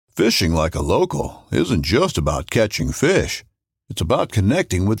Fishing like a local isn't just about catching fish. It's about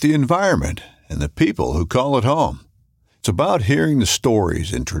connecting with the environment and the people who call it home. It's about hearing the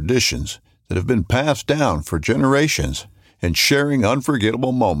stories and traditions that have been passed down for generations and sharing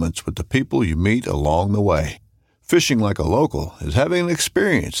unforgettable moments with the people you meet along the way. Fishing like a local is having an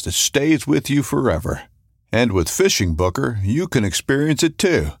experience that stays with you forever. And with Fishing Booker, you can experience it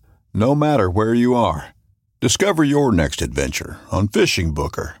too, no matter where you are. Discover your next adventure on Fishing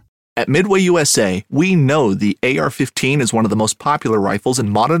Booker. At Midway USA, we know the AR-15 is one of the most popular rifles in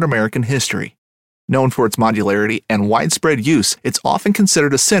modern American history. Known for its modularity and widespread use, it's often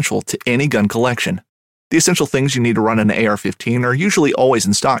considered essential to any gun collection. The essential things you need to run an AR-15 are usually always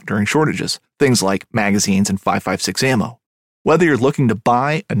in stock during shortages, things like magazines and 5.56 ammo. Whether you're looking to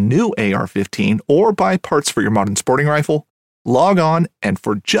buy a new AR-15 or buy parts for your modern sporting rifle, log on and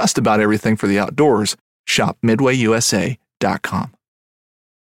for just about everything for the outdoors, shop MidwayUSA.com.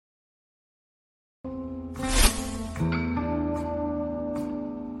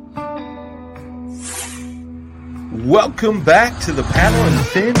 Welcome back to the Paddle and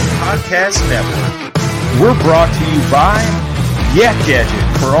Fin Podcast Network. We're brought to you by Yak Gadget.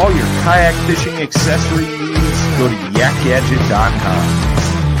 For all your kayak fishing accessory needs, go to yakgadget.com.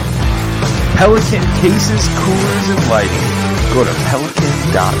 Pelican cases, coolers, and lighting. Go to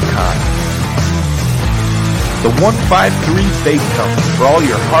pelican.com. The 153 Bait Company. For all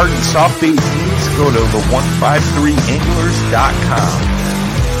your hard and soft bait needs, go to the153anglers.com.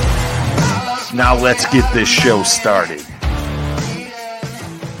 Now let's get this show started.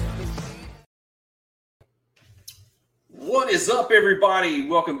 What is up, everybody?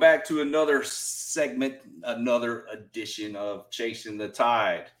 Welcome back to another segment, another edition of Chasing the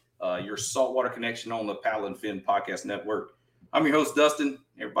Tide, your saltwater connection on the Paddle and Fin Podcast Network. I'm your host, Dustin.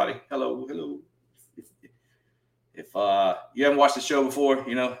 Everybody, hello. If you haven't watched the show before,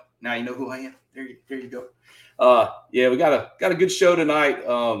 now you know who I am. There you go. We got a good show tonight.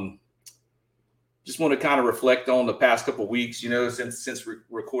 Just want to kind of reflect on the past couple of weeks, since we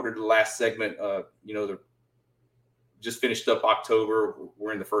recorded the last segment. Just finished up October.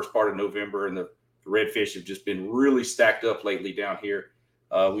 We're in the first part of November, and the redfish have just been really stacked up lately down here.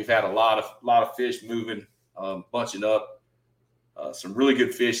 We've had a lot of fish moving, bunching up, some really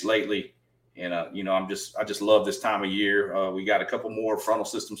good fish lately. And I just love this time of year. We got a couple more frontal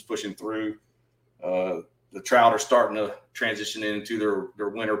systems pushing through. The trout are starting to transition into their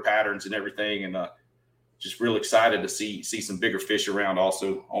winter patterns and everything, and just real excited to see some bigger fish around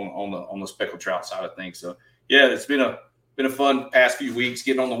also on the speckled trout side of things. So yeah, it's been a fun past few weeks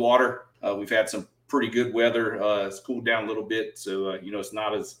getting on the water. We've had some pretty good weather. It's cooled down a little bit, so it's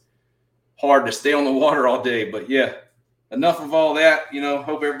not as hard to stay on the water all day. But yeah, enough of all that.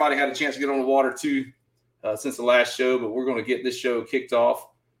 Hope everybody had a chance to get on the water too since the last show. But we're going to get this show kicked off.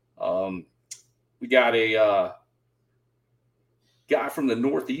 We got a guy from the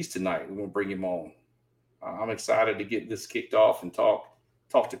Northeast tonight. We're going to bring him on. I'm excited to get this kicked off and talk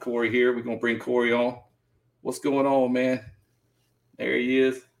to Corey here. We're going to bring Corey on. What's going on, man? There he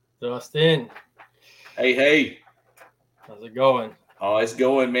is. Dustin. Hey. How's it going? Oh, it's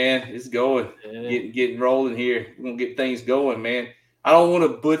going, man. It's going. Yeah. Getting rolling here. We're going to get things going, man. I don't want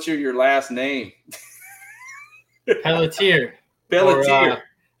to butcher your last name. Pelletier. Pelletier. Or,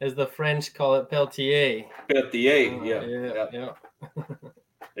 as the French call it, Pelletier. Pelletier, Yeah.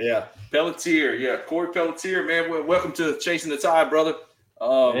 Yeah, Pelletier. Yeah, Corey Pelletier, man. Welcome to Chasing the Tide, brother.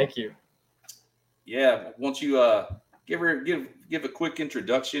 Thank you. Yeah, won't you give a quick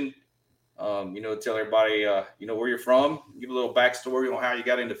introduction? Tell everybody where you're from. Give a little backstory on how you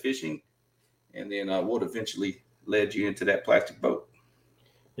got into fishing, and then what eventually led you into that plastic boat.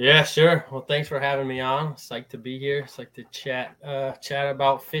 Yeah, sure. Well, thanks for having me on. Psyched to be here. Psyched to chat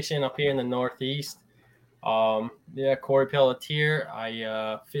about fishing up here in the Northeast. Corey Pelletier.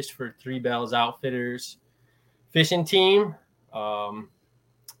 I fished for Three Bells Outfitters fishing team.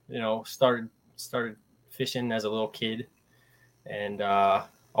 Started fishing as a little kid, and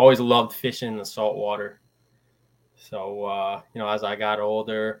always loved fishing in the saltwater. So as I got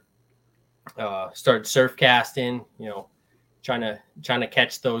older, started surf casting. Trying to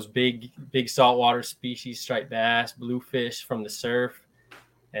catch those big saltwater species, striped bass, bluefish from the surf.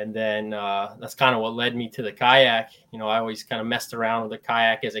 And then that's kind of what led me to the kayak. I always kind of messed around with the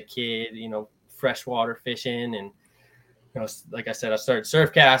kayak as a kid, freshwater fishing. And, like I said, I started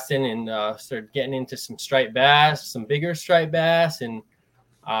surf casting and started getting into some striped bass, some bigger striped bass. And,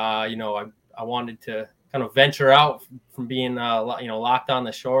 I wanted to kind of venture out from being, locked on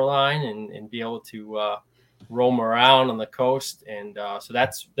the shoreline and be able to roam around on the coast. And so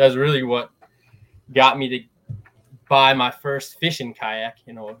that's really what got me to buy my first fishing kayak.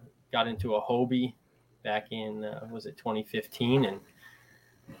 Got into a Hobie back in, was it 2015? And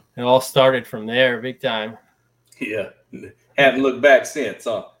it all started from there big time. Yeah. Haven't looked back since,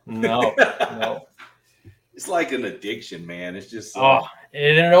 huh? No. It's like an addiction, man. It's just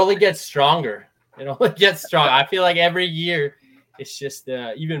it only gets stronger. It only gets stronger. I feel like every year it's just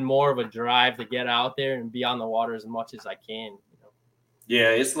even more of a drive to get out there and be on the water as much as I can. Yeah,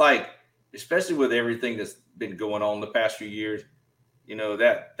 it's like, especially with everything that's been going on the past few years,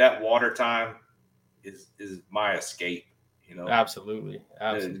 that water time is my escape. Absolutely.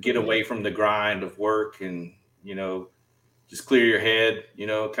 Get away from the grind of work and just clear your head.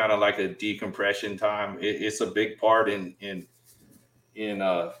 Kind of like a decompression time. It's a big part in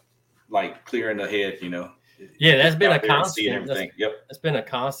like clearing the head. Yeah, that's been a constant. Yep, that's been a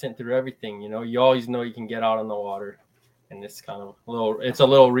constant through everything. You always know you can get out on the water, and it's kind of a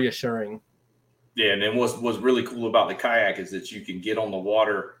little reassuring. Yeah, and then what's really cool about the kayak is that you can get on the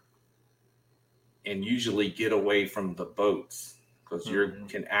water and usually get away from the boats because you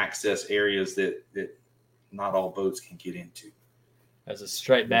can access areas that not all boats can get into. As a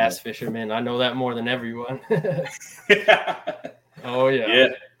striped bass fisherman, I know that more than everyone. Oh yeah. Yeah.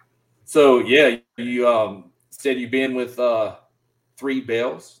 So yeah, you said you've been with Three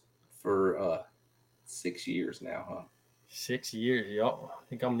Bells for 6 years now, huh? 6 years, yep. I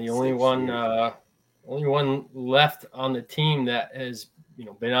think I'm the only one left on the team that has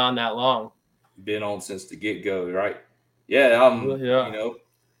been on that long. Been on since the get-go, right? Yeah,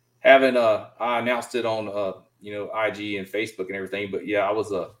 having I announced it on IG and Facebook and everything, but yeah,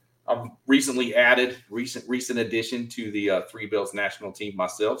 I'm recently added, recent addition to the Three Bells national team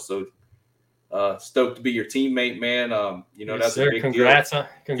myself. So stoked to be your teammate, man. Yes, that's sir. a big Congrats deal.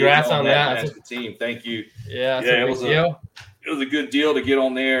 Congrats on that. National team. Thank you. Yeah, it was deal. It was a good deal to get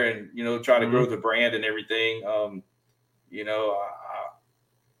on there and try to grow the brand and everything.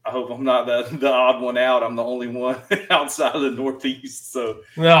 I hope I'm not the odd one out. I'm the only one outside of the Northeast. So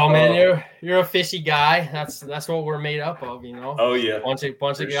no, man, you're a fishy guy. That's what we're made up of, Oh yeah,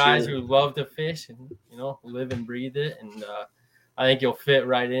 bunch of guys who love to fish and live and breathe it, and I think you'll fit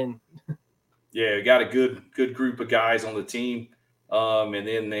right in. Yeah, we got a good group of guys on the team, and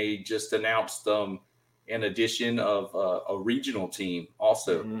then they just announced an addition of a regional team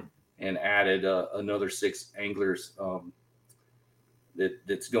also, and added another 6 anglers.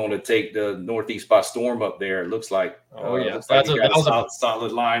 That's going to take the Northeast by storm up there. It looks like. Oh yeah, that was a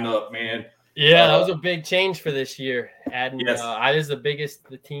solid lineup, man. Yeah, that was a big change for this year. Adding, yes. Is the biggest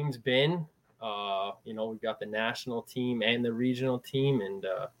the team's been. We've got the national team and the regional team, and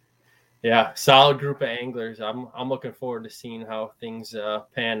solid group of anglers. I'm looking forward to seeing how things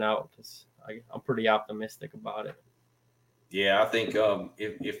pan out because I'm pretty optimistic about it. Yeah, I think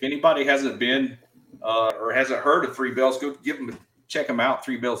if anybody hasn't been or hasn't heard of Three Bells, go check them out,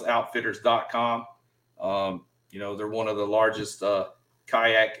 threebellsoutfitters.com. They're one of the largest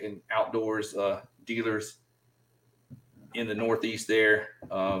kayak and outdoors dealers in the Northeast there.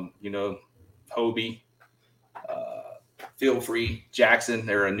 Hobie, Feel Free, Jackson.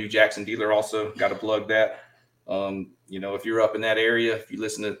 They're a new Jackson dealer also. Got to plug that. If you're up in that area, if you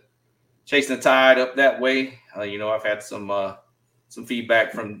listen to Chasing the Tide up that way, I've had some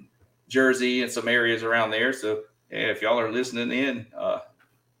feedback from Jersey and some areas around there. So, yeah, if y'all are listening in, go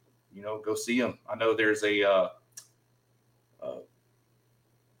see them. I know there's a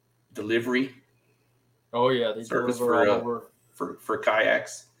delivery. Oh yeah, they service deliver all over for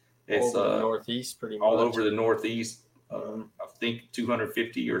kayaks. It's over the Northeast, pretty much all over the Northeast. I think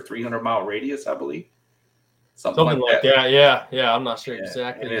 250 or 300 mile radius, I believe. Something like that. Yeah. I'm not sure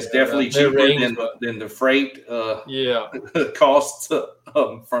exactly. And it's definitely cheaper than the freight. Costs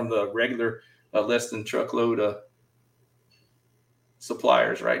from the regular less than truckload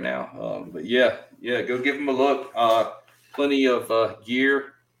suppliers right now. But yeah, go give them a look. Plenty of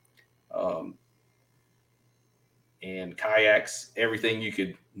gear and kayaks, everything you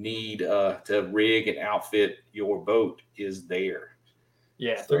could need to rig and outfit your boat is there.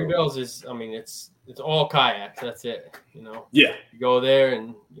 Yeah, so, Three Bells is, it's all kayaks. That's it. Yeah, you go there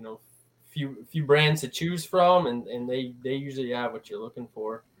and few brands to choose from, and they usually have what you're looking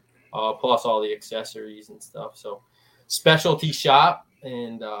for, plus all the accessories and stuff. So specialty shop,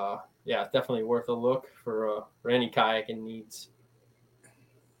 and definitely worth a look for any kayaking needs.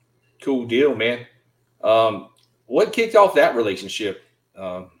 Cool deal, man. What kicked off that relationship?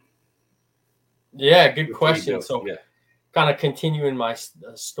 Good question. So kind of continuing my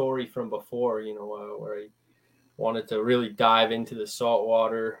story from before, where I wanted to really dive into the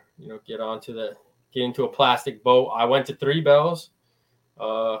saltwater, get into a plastic boat. I went to Three Bells,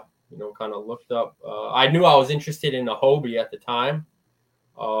 kind of looked up. I knew I was interested in the Hobie at the time,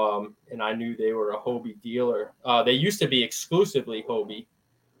 and I knew they were a Hobie dealer. They used to be exclusively Hobie,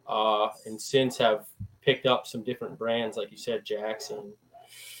 and since have picked up some different brands, like you said, Jackson,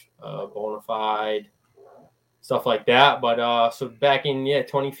 Bonafide, stuff like that. But so back in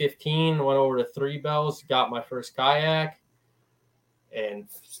 2015, went over to Three Bells, got my first kayak, and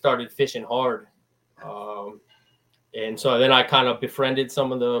started fishing hard. And so then I kind of befriended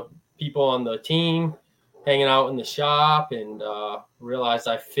some of the people on the team, hanging out in the shop, and realized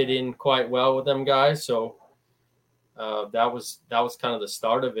I fit in quite well with them guys. So that was kind of the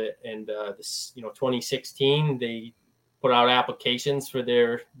start of it. And 2016, they put out applications for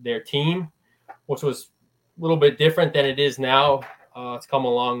their team, which was a little bit different than it is now. It's come a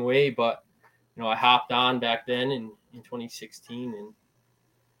long way, but I hopped on back then in 2016, and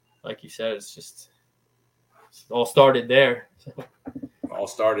like you said, it's all started there. All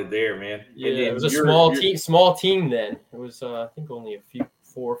started there, man. Yeah, it was a small team then. It was I think only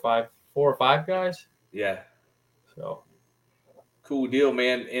four or five guys. Yeah. So cool deal,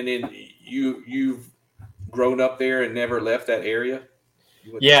 man. And then you've grown up there and never left that area?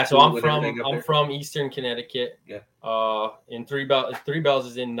 Yeah, so I'm from Eastern Connecticut. Yeah. In Three Bells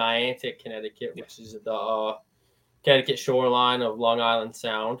is in Niantic, Connecticut, which is the Connecticut shoreline of Long Island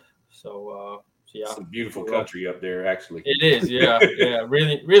Sound. So yeah, it's a beautiful country up there, actually. It is, yeah, yeah,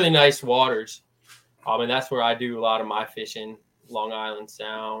 really, really nice waters. And that's where I do a lot of my fishing, Long Island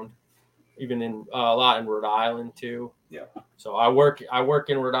Sound, even in a lot in Rhode Island too. Yeah. So I work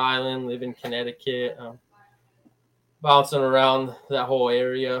in Rhode Island, live in Connecticut, bouncing around that whole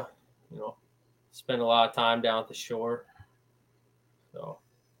area. Spend a lot of time down at the shore. So,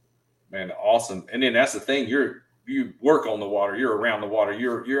 man, awesome. And then that's the thing, you work on the water, you're around the water,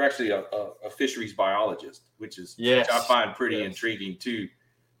 you're actually a fisheries biologist, which I find pretty intriguing too.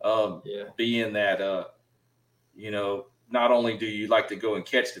 Being that not only do you like to go and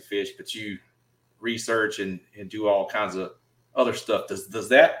catch the fish, but you research and do all kinds of other stuff. Does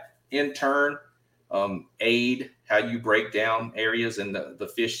that in turn aid how you break down areas and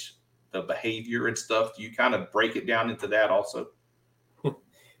the fish, the behavior and stuff? Do you kind of break it down into that also?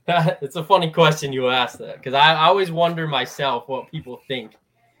 It's a funny question you asked that, because I always wonder myself what people think.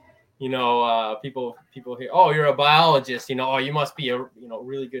 People hear, oh, you're a biologist, oh, you must be a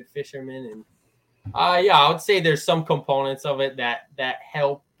really good fisherman. And I would say there's some components of it that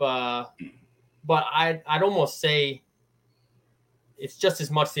help, but I'd almost say it's just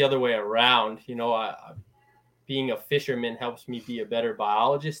as much the other way around. Being a fisherman helps me be a better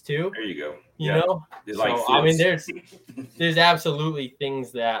biologist too. There you go. You know, so I mean, there's absolutely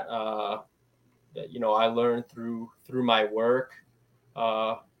things that I learned through my work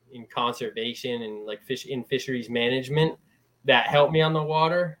in conservation and like fisheries management that helped me on the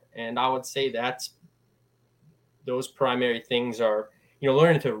water. And I would say those primary things are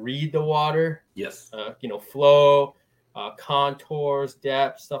learning to read the water. Yes. Flow, contours,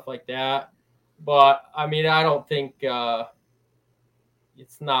 depth, stuff like that. But I mean, I don't think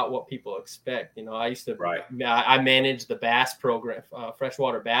it's not what people expect. I used to, I managed the bass program,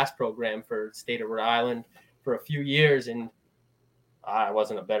 freshwater bass program for the state of Rhode Island for a few years, and I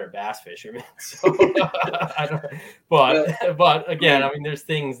wasn't a better bass fisherman. So, but again, I mean, there's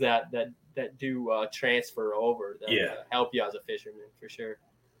things that do transfer over that help you as a fisherman for sure.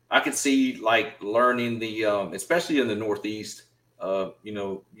 I could see like learning the, especially in the Northeast.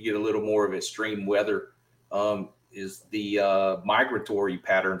 You get a little more of extreme weather, is the migratory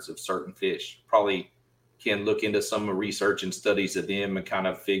patterns of certain fish. Probably can look into some research and studies of them and kind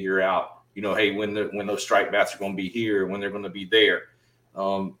of figure out, hey, when those striped bass are going to be here, when they're going to be there,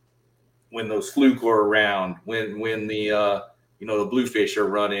 when those fluke are around, when the the bluefish are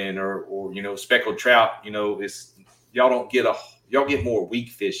running, or speckled trout. Y'all get more weak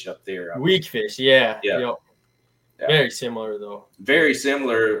fish up there. Weak fish, yeah. Yep. Yeah. Very similar, though. Very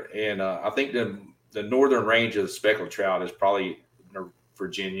similar, and I think the northern range of the speckled trout is probably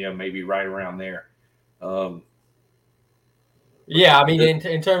Virginia, maybe right around there. Yeah, I mean,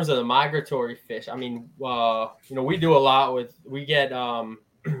 in terms of the migratory fish, I mean, we do a lot we get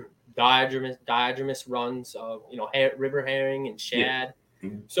diadromous runs of river herring and shad. Yeah.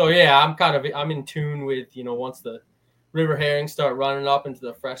 Mm-hmm. So yeah, I'm in tune with once the river herrings start running up into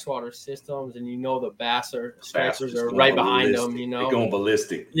the freshwater systems, and the bass stripers are right behind them. They're going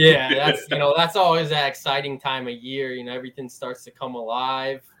ballistic. Yeah, that's that's always that exciting time of year. Everything starts to come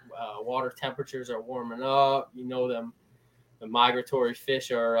alive. Water temperatures are warming up. The migratory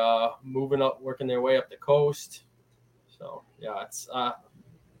fish are moving up, working their way up the coast. So yeah, it's I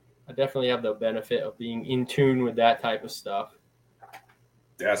definitely have the benefit of being in tune with that type of stuff.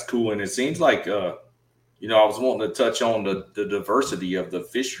 That's cool. And it seems like, I was wanting to touch on the diversity of the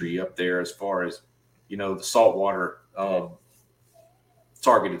fishery up there as far as, the saltwater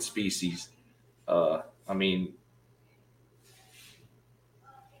targeted species.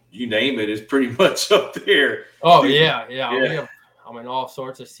 You name it, it's pretty much up there. Oh, yeah. We have, all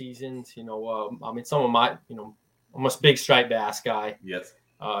sorts of seasons. Some of my, I'm a big striped bass guy. Yes.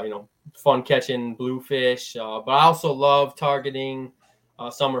 Fun catching bluefish, but I also love targeting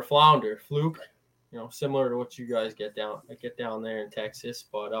summer flounder, fluke. Similar to what you guys get down there in Texas.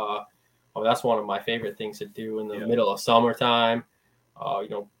 But that's one of my favorite things to do in the middle of summertime.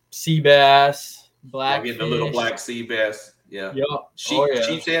 Sea bass, blackfish. Getting the little black sea bass. Yeah. Yep.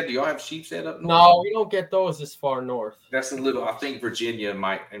 Sheep's head. Do y'all have sheep's head up north? No, we don't get those this far north. That's a little. I think Virginia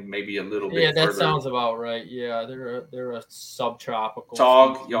might, and maybe a little bit. Yeah, that further. sounds about right. Yeah, they're a subtropical.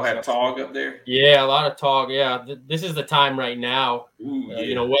 Tog. Y'all have tog up there? Yeah, a lot of tog. Yeah, this is the time right now. Ooh,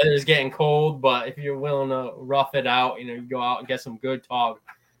 yeah. Weather's getting cold, but if you're willing to rough it out, you go out and get some good tog.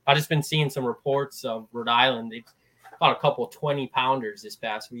 I've just been seeing some reports of Rhode Island. They've caught a couple 20-pounders this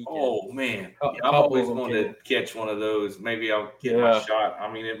past weekend. Oh, man. I've always wanted to catch one of those. Maybe I'll get my shot.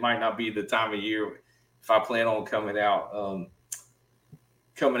 It might not be the time of year if I plan on coming out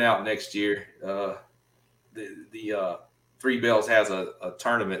next year. The Three Bells has a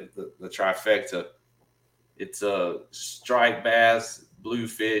tournament, the trifecta. It's a striped bass,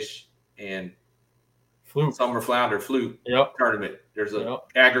 bluefish, and fluke. Summer flounder fluke tournament. There's an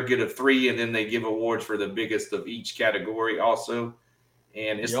aggregate of 3, and then they give awards for the biggest of each category also.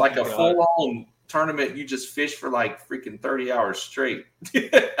 And it's like a full-on tournament. You just fish for like freaking 30 hours straight.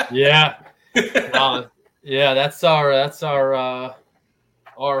 Yeah. That's our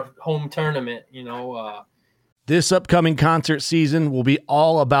home tournament, This upcoming concert season will be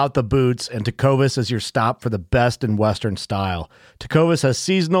all about the boots, and Tecovas is your stop for the best in Western style. Tecovas has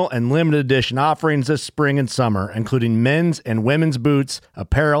seasonal and limited edition offerings this spring and summer, including men's and women's boots,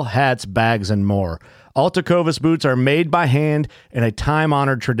 apparel, hats, bags, and more. All Tecovas boots are made by hand in a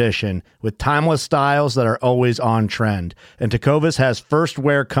time-honored tradition with timeless styles that are always on trend. And Tecovas has first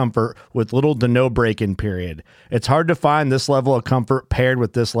wear comfort with little to no break-in period. It's hard to find this level of comfort paired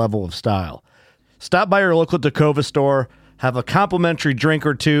with this level of style. Stop by your local Tecovas store, have a complimentary drink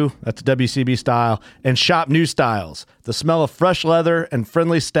or two, that's WCB style, and shop new styles. The smell of fresh leather and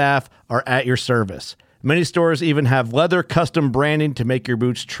friendly staff are at your service. Many stores even have leather custom branding to make your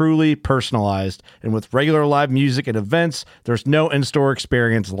boots truly personalized. And with regular live music and events, there's no in-store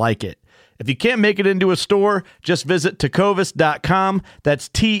experience like it. If you can't make it into a store, just visit tecovas.com. That's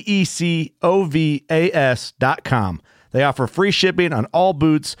TECOVAS.com. They offer free shipping on all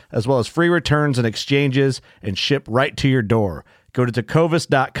boots, as well as free returns and exchanges, and ship right to your door. Go to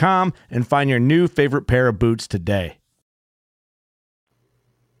tecovas.com and find your new favorite pair of boots today.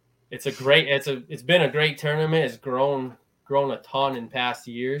 It's been a great tournament. It's grown a ton in past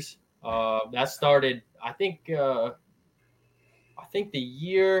years. That started, I think the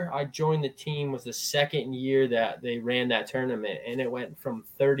year I joined the team was the second year that they ran that tournament, and it went from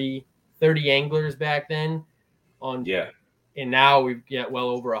 30 anglers back then. And now we've got well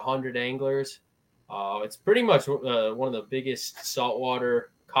over 100 anglers. It's pretty much one of the biggest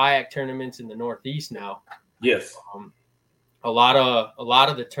saltwater kayak tournaments in the Northeast now. Yes. A lot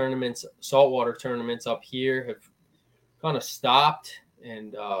of the tournaments, saltwater tournaments up here have kind of stopped,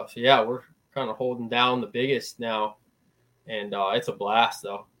 and we're kind of holding down the biggest now, and it's a blast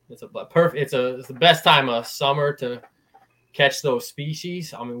though. It's the best time of summer to catch those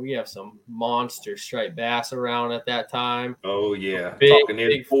species. We have some monster striped bass around at that time. Oh yeah, talking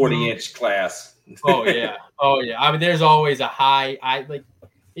in 40-inch class. Oh yeah. There's always a high.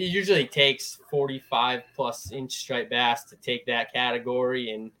 It usually takes 45 plus inch striped bass to take that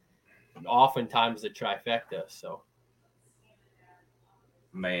category, and oftentimes the trifecta. So,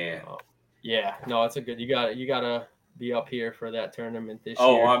 man, it's a good. You gotta be up here for that tournament this year.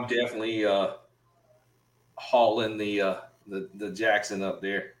 Oh, I'm definitely hauling the Jackson up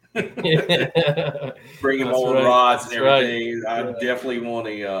there. Bringing all the rods and everything. Right. I definitely want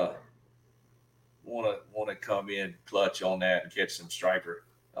to come in clutch on that and catch some striper.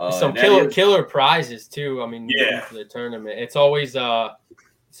 Some killer prizes too. For the tournament, it's always a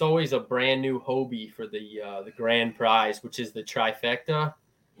brand new Hobie for the grand prize, which is the trifecta.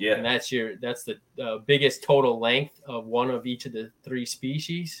 Yeah, and that's the biggest total length of one of each of the 3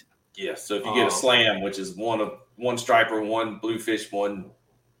 species. Yeah, so if you get a slam, which is one striper, one bluefish, one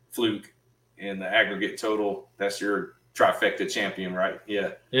fluke, and the aggregate total, that's your trifecta champion, right?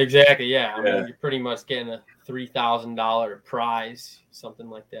 Yeah. Exactly, yeah. You're pretty much getting a $3,000 prize, something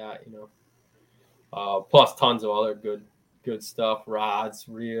like that, plus tons of other good good stuff, rods,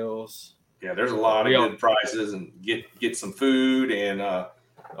 reels. Yeah, there's a lot of good prizes, and get some food and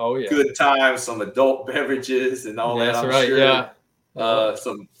good times, some adult beverages and all that. That's I'm right, sure. Yeah.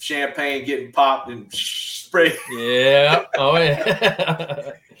 Some champagne getting popped and sprayed. Yeah. Oh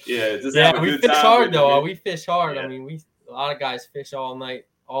yeah. Yeah. Just have a we good fish time hard though. man. We fish hard. Yeah. I mean, a lot of guys fish all night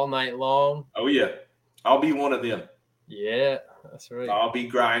long. Oh yeah, I'll be one of them. Yeah, that's right. I'll be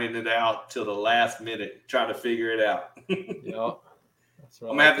grinding it out till the last minute, trying to figure it out. Yeah.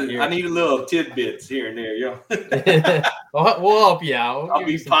 I need a little tidbits here and there, We'll help you out. I'll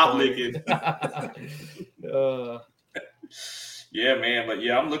be pop licking. Yeah, man. But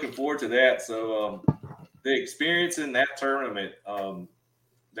yeah, I'm looking forward to that. So the experience in that tournament,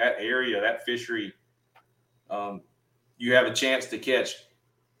 that area, that fishery, you have a chance to catch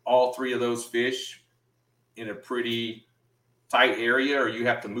all three of those fish in a pretty tight area, or you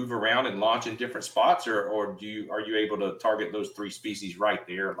have to move around and launch in different spots, or are you able to target those three species right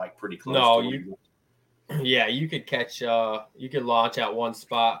there, like pretty close? No, you could catch. You could launch at one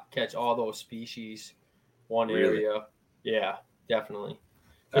spot, catch all those species, one area. Yeah, definitely.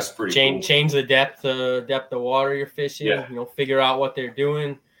 That's pretty cool. Change the depth of water you're fishing. Yeah. Figure out what they're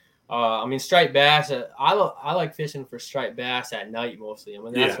doing. I mean, striped bass. I like fishing for striped bass at night mostly. I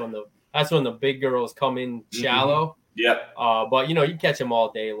mean, that's when the big girls come in shallow. Mm-hmm. Yep. But you catch them all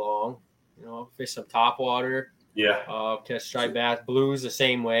day long. Fish some top water. Yeah. Catch striped bass, blues the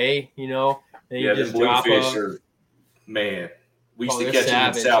same way. Then you just the bluefish are, man. We used to catch them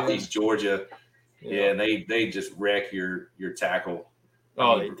in Southeast Georgia. Yeah, and they just wreck your tackle.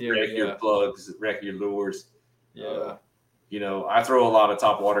 They do. Wreck your plugs, wreck your lures. Yeah. I throw a lot of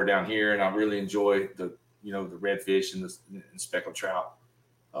top water down here, and I really enjoy the redfish and the speckled trout.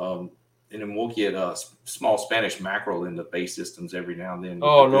 And then we'll get a small Spanish mackerel in the bay systems every now and then.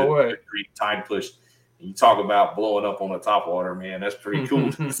 Oh, no way. Tide push. And you talk about blowing up on the top water, man. That's pretty cool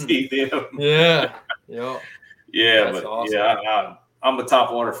to see them. Yeah. Yeah. Yeah, that's awesome. Yeah, I'm a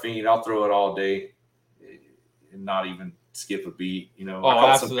top water fiend. I'll throw it all day and not even skip a beat. I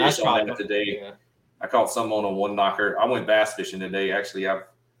caught some fish on that today. Yeah. I caught some on a one knocker. I went bass fishing today. Actually, I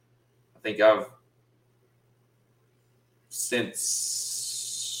think I've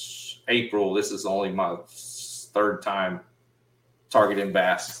since April, this is only my third time targeting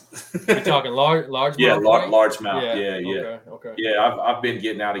bass. You're talking large? Yeah, largemouth. Yeah. Okay. Yeah, I've been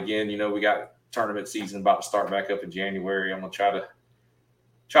getting out again. We got tournament season about to start back up in January. I'm gonna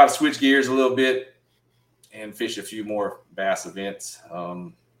try to switch gears a little bit and fish a few more bass events.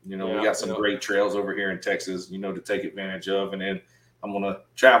 We got some great trails over here in Texas, to take advantage of, and then I'm gonna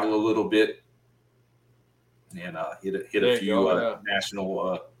travel a little bit and hit a few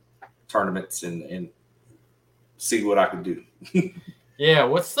national tournaments and see what I can do. Yeah,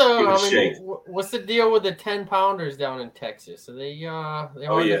 what's the deal with the 10-pounders down in Texas? Are they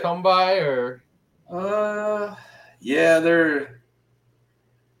hard to come by, or? Yeah, they're.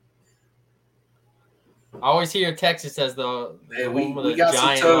 I always hear Texas as the we got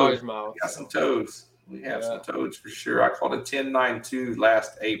giant largemouth. We got some toads. We have some toads for sure. I caught a 10.92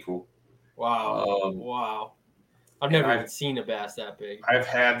 last April. Wow! Wow! I've never even seen a bass that big. I've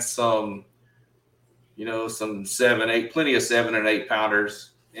had some, some 7, 8, plenty of 7 and 8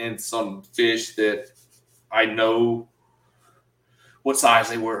 pounders, and some fish that I know what size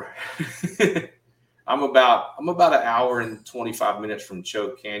they were. I'm about an hour and 25 minutes from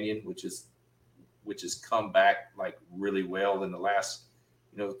Choke Canyon, which has come back like really well in the last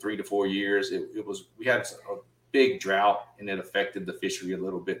 3 to 4 years. We had a big drought, and it affected the fishery a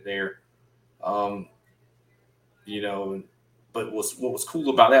little bit there. But what was cool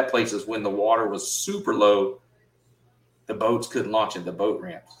about that place is when the water was super low, the boats couldn't launch in the boat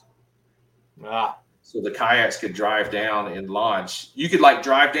ramps. So the kayaks could drive down and launch. You could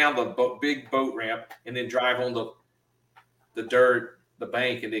drive down the big boat ramp and then drive on the dirt, the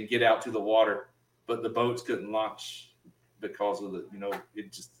bank, and then get out to the water. But the boats couldn't launch because of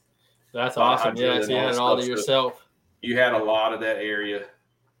it just. That's awesome. Yeah, so you had it all to yourself. You had a lot of that area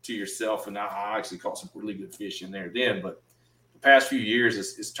to yourself, and I actually caught some really good fish in there then. But the past few years,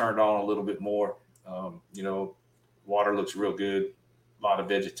 it's turned on a little bit more. Water looks real good, a lot of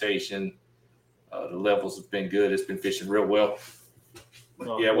vegetation. The levels have been good. It's been fishing real well.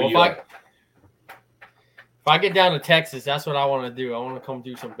 If I get down to Texas, that's what I want to do. I want to come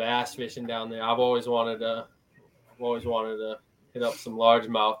do some bass fishing down there. I've always wanted to hit up some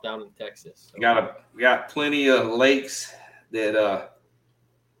largemouth down in Texas. So. We got plenty of lakes that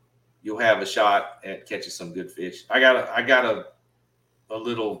you'll have a shot at catching some good fish. I got a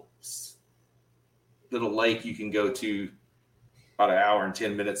little lake you can go to about an hour and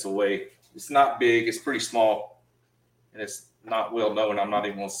 10 minutes away. It's not big. It's pretty small. and it's not well known. I'm not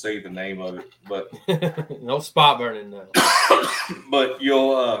even going to say the name of it, but no spot burning now. but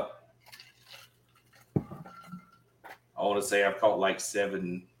you'll. I want to say I've caught like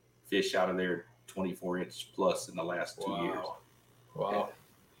 7 fish out of there, 24 inch plus in the last 2 years. Wow.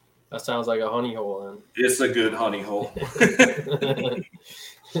 That sounds like a honey hole then. It's a good honey hole.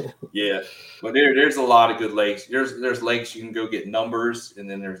 Yeah. But there's a lot of good lakes. There's lakes you can go get numbers, and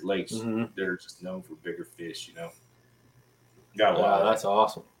then there's lakes that are just known for bigger fish, Got a lot. That's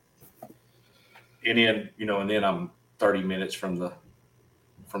awesome. And then I'm 30 minutes from the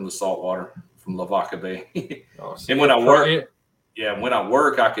saltwater from Lavaca Bay. And when I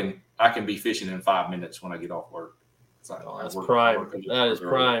work, I can be fishing in 5 minutes when I get off work. That's prime. That is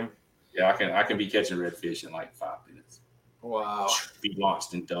prime. Yeah, I can be catching redfish in like 5 minutes. Wow. Be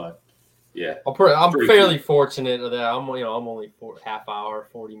launched and done. Yeah. I'm fairly fortunate that I'm only half hour,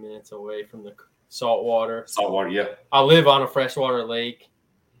 40 minutes away from the saltwater. Saltwater, yeah. I live on a freshwater lake.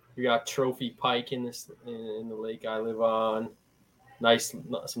 We got trophy pike in the lake I live on. Some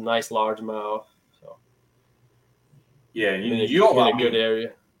nice largemouth. So yeah, you're in a good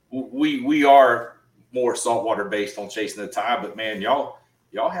area. We are more saltwater based on chasing the tide, but man, y'all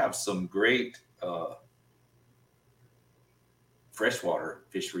have some great freshwater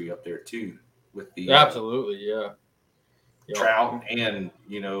fishery up there too, with the absolutely, yeah. Trout and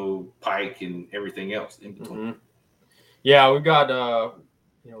pike and everything else in between. Mm-hmm. Yeah, we got the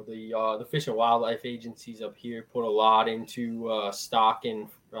Fish and Wildlife agencies up here put a lot into stocking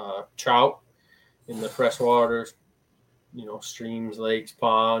trout in the freshwaters, streams, lakes,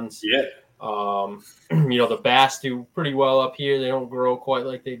 ponds. Yeah. The bass do pretty well up here. They don't grow quite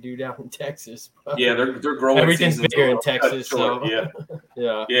like they do down in Texas. Yeah, they're growing. Everything's bigger in Texas, so yeah.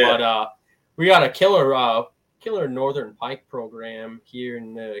 yeah. But we got a killer northern pike program here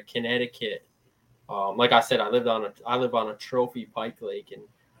in Connecticut. Like I said, I live on a trophy pike lake, and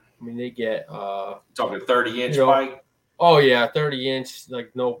I mean they get talking 30-inch pike. Oh yeah, 30-inch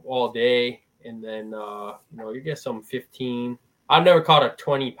all day, and then you get some 15. I've never caught a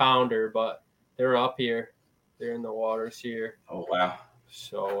 20-pounder, but they're up here. They're in the waters here. Oh wow!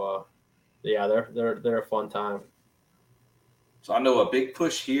 So yeah, they're a fun time. So I know a big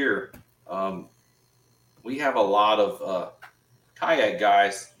push here. We have a lot of kayak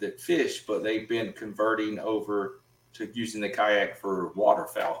guys that fish, but they've been converting over to using the kayak for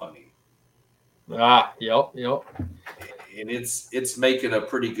waterfowl hunting. Yep. And it's making a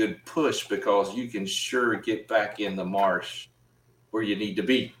pretty good push because you can sure get back in the marsh where you need to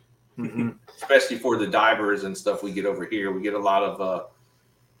be, especially for the divers and stuff we get over here. We get a lot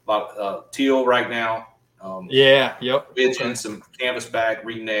of teal right now. Yep. Some canvasback,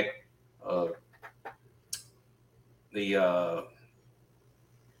 ringneck, the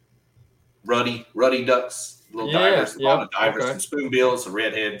ruddy ducks, little divers, a lot of divers, and spoonbills, the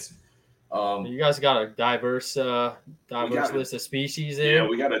redheads. You guys got a diverse list of species there. Yeah,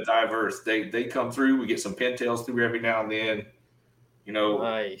 we got a diverse. They come through. We get some pintails through every now and then.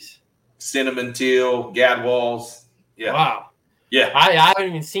 Nice. Cinnamon teal, gadwalls. Yeah. Wow. Yeah. I haven't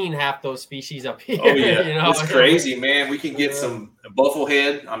even seen half those species up here. Oh yeah. It's crazy, man. We can get some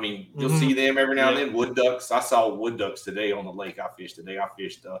bufflehead. I mean, you'll see them every now and then. Wood ducks. I saw wood ducks today on the lake I fished today. I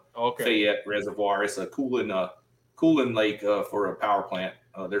fished Fayette Reservoir. It's a cooling lake for a power plant.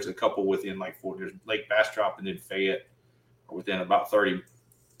 There's a couple within there's Lake Bastrop and then Fayette are within about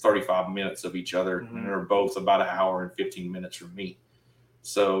 35 minutes of each other. And they're both about an hour and 15 minutes from me.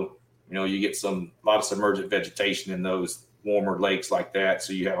 So, you get a lot of submergent vegetation in those warmer lakes like that.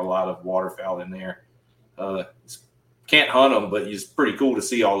 So you have a lot of waterfowl in there. Can't hunt them, but it's pretty cool to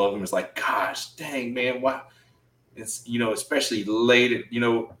see all of them. It's like, gosh, dang, man. Wow. It's, especially later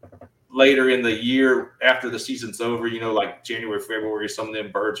in the year after the season's over, like January, February, some of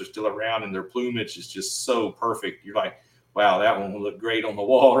them birds are still around and their plumage is just so perfect. You're like, wow, that one will look great on the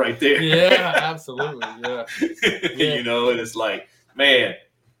wall right there. Yeah, absolutely. Yeah. And it's like, man,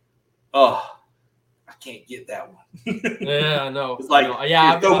 I can't get that one. Yeah, I know. It's like,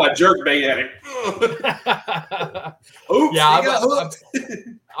 I throw my jerk bait at it. Oops,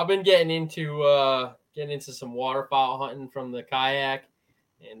 I've been getting into some waterfowl hunting from the kayak,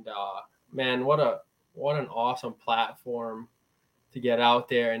 and man, what an awesome platform to get out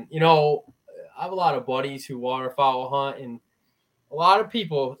there. And I have a lot of buddies who waterfowl hunt, and a lot of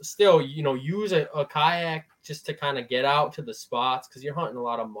people still, use a kayak just to kind of get out to the spots because you're hunting a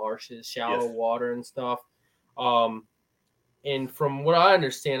lot of marshes, shallow water and stuff. And from what I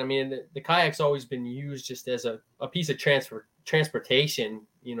understand, I mean, the kayak's always been used just as a piece of transportation,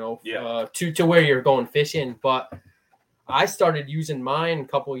 to where you're going fishing. But I started using mine a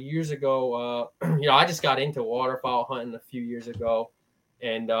couple of years ago. I just got into waterfowl hunting a few years ago,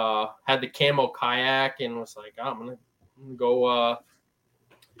 and had the camo kayak, and was like, I'm gonna go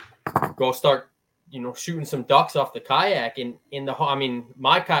start, shooting some ducks off the kayak. And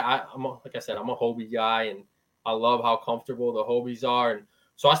my kayak, like I said, I'm a Hobie guy, and I love how comfortable the Hobies are. And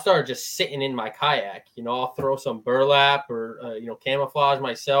so I started just sitting in my kayak. I'll throw some burlap or camouflage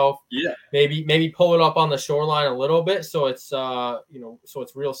myself. Yeah. Maybe pull it up on the shoreline a little bit so it's so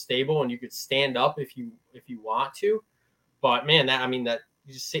it's real stable and you could stand up if you want to. But man, that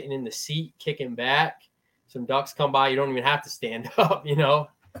you're just sitting in the seat, kicking back. Some ducks come by, you don't even have to stand up.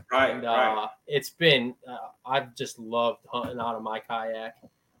 Right. And right. it's been I've just loved hunting out of my kayak.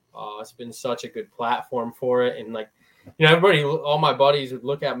 It's been such a good platform for it, and everybody, all my buddies would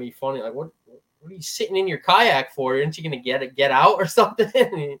look at me funny, like, what are you sitting in your kayak for? Aren't you going to get out or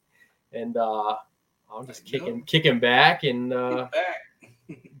something? And I'm just kicking back and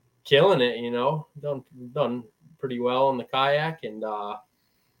killing it, done pretty well in the kayak. And,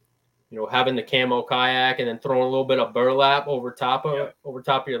 having the camo kayak and then throwing a little bit of burlap over top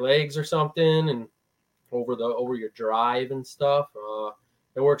of your legs or something and over your drive and stuff.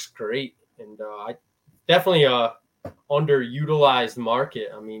 It works great. And I definitely underutilized market.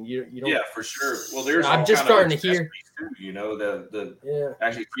 You don't. Yeah, for sure. Well, there's. I'm just starting to hear. Too,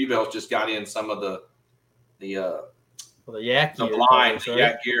 actually, Freebell's just got in some of the yak gear, blind, covers, right?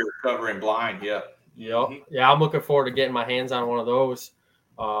 Yak gear covering blind. Yeah. Yep. Mm-hmm. Yeah, I'm looking forward to getting my hands on one of those.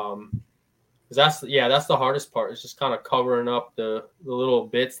 Because that's the hardest part. It's just kind of covering up the little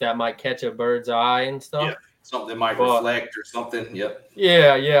bits that might catch a bird's eye and stuff. Yeah. Something might reflect or something. Yep.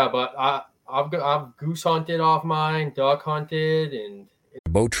 Yeah. But I've goose hunted off mine, duck hunted, and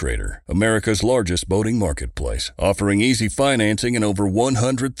Boat Trader, America's largest boating marketplace, offering easy financing and over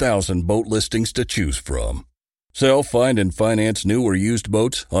 100,000 boat listings to choose from. Sell, find, and finance new or used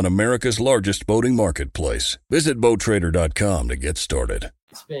boats on America's largest boating marketplace. Visit BoatTrader.com to get started.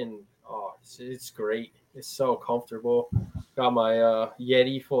 It's been, it's great. It's so comfortable. Got my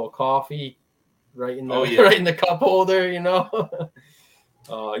Yeti full of coffee right in the cup holder,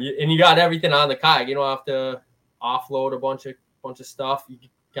 and you got everything on the kayak. You don't have to offload a bunch of stuff. You can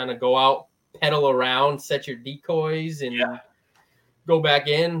kind of go out, pedal around, set your decoys, and go back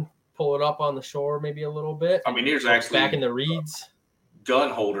in, pull it up on the shore maybe a little bit. There's actually back in the reeds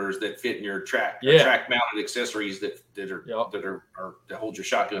gun holders that fit in your track mounted accessories that hold your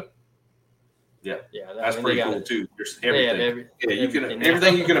shotgun. Yeah, that's pretty cool too. There's everything.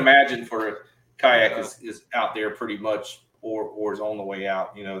 Everything you can imagine for a kayak is out there pretty much, or is on the way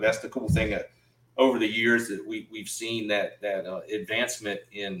out. That's the cool thing over the years that we've seen that advancement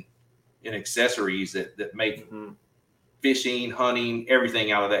in accessories that make fishing, hunting,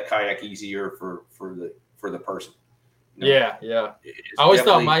 everything out of that kayak easier for the person. Yeah. I always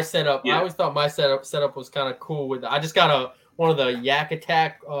thought my setup. I always thought my setup was kind of cool. I just got one of the Yak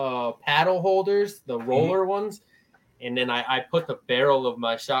Attack paddle holders, the roller ones, and then I put the barrel of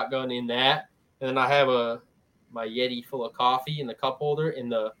my shotgun in that, and then I have my Yeti full of coffee in the cup holder,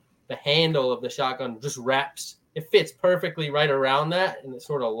 and the handle of the shotgun just wraps. It fits perfectly right around that, and it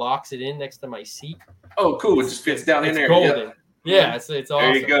sort of locks it in next to my seat. Oh, cool! It just fits down in there. Golden. Yeah, it's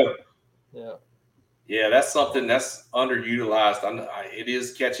awesome. There you go. Yeah, that's something that's underutilized. It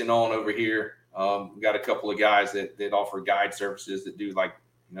is catching on over here. We got a couple of guys that offer guide services that do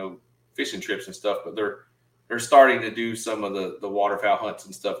fishing trips and stuff, but they're starting to do some of the waterfowl hunts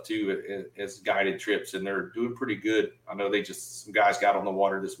and stuff too as guided trips, and they're doing pretty good. I know some guys got on the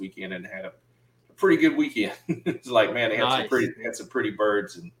water this weekend and had a pretty good weekend. It's like, man, they had some pretty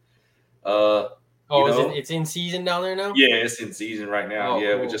birds. And it's in season down there now? Yeah, it's in season right now.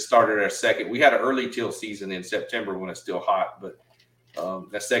 Cool. We just started our second. We had an early till season in September when it's still hot, but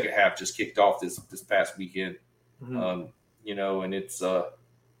that second half just kicked off this past weekend. And it's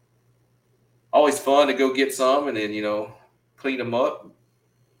always fun to go get some and then clean them up,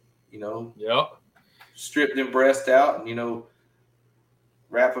 strip them breasts out and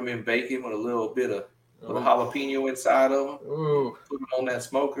wrap them in bacon with a little bit of jalapeno inside of them. Ooh. Put them on that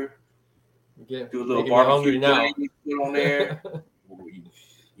smoker. Do a little barbecue thing, put on there.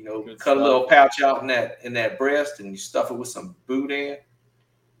 Cut a little pouch out in that breast, and you stuff it with some boudin.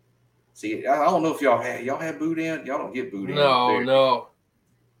 See, I don't know if y'all had boudin. Y'all don't get boudin. No.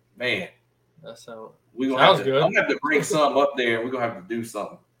 Man, that sounds good. I'm gonna have to bring some up there. We're gonna have to do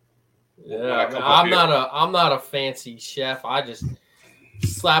something. Yeah, I'm not a fancy chef. I just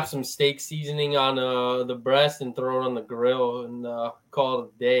slap some steak seasoning on the breast and throw it on the grill and call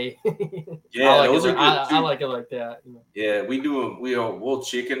it a day. Yeah, I like it like that. Yeah, we do them. We'll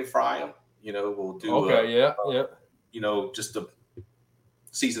chicken fry them. We'll do. Okay. Yeah. just the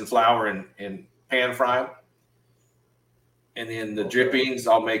seasoned flour and pan fry them. And then the drippings,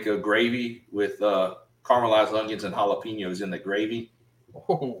 I'll make a gravy with caramelized onions and jalapenos in the gravy.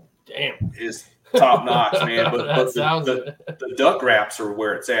 Oh, damn. It's top notch, man. But, That the duck wraps are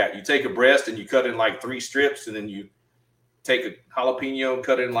where it's at. You take a breast and you cut in like 3 strips, and then you take a jalapeno,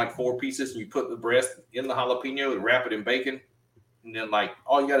 cut it in like 4 pieces, and you put the breast in the jalapeno and wrap it in bacon. And then like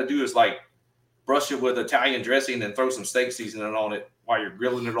all you got to do is like brush it with Italian dressing and throw some steak seasoning on it while you're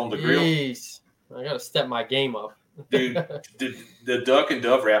grilling it on the grill. I got to step my game up. Dude, the duck and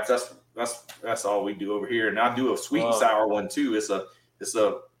dove wraps, that's all we do over here. And I do a sweet and sour one too. It's a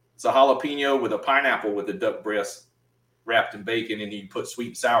jalapeno with a pineapple with the duck breast wrapped in bacon, and you put sweet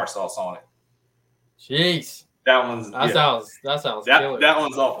and sour sauce on it. Jeez. That sounds killer. That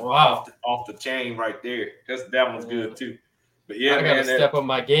one's off the chain right there. That one's good too. But yeah, I gotta step up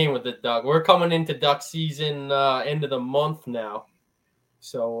my game with the duck. We're coming into duck season end of the month now.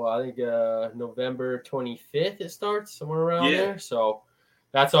 So I think November 25th it starts, somewhere around there. So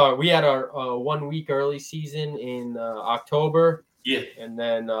we had our 1 week early season in October. Yeah. And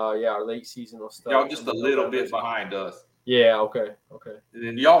then our late season will start. Y'all just a little bit behind us. Yeah, okay. And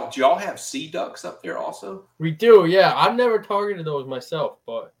then do y'all have sea ducks up there also? We do, yeah. I've never targeted those myself,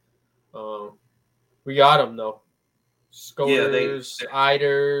 but we got them though. Scoters,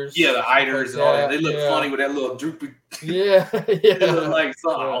 eiders. Yeah, the eiders and all that. They look funny with that little droopy. Yeah. They look like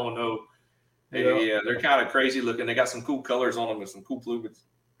something. I don't know. Yeah, they're kind of crazy looking. They got some cool colors on them and some cool plumage.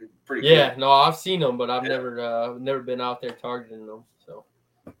 Pretty cool. Yeah, no, I've seen them, but I've never been out there targeting them. So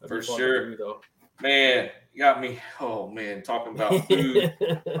for sure, man, you got me. Oh man, talking about food.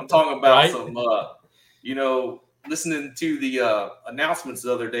 I'm talking about some, listening to the announcements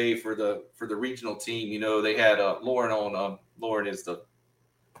the other day for the regional team. They had Lauren on. Lauren is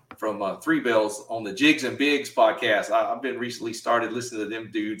from Three Bells on the Jigs and Bigs podcast. I've been recently started listening to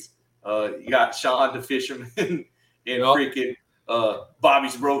them dudes. You got Sean the fisherman and freaking Bobby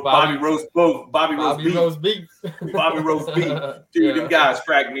Roast Beef. Dude, them guys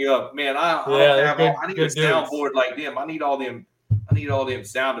crack me up, man. I need a soundboard like them. I need all them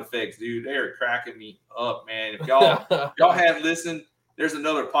sound effects, dude. They're cracking me up, man. If y'all haven't listened, there's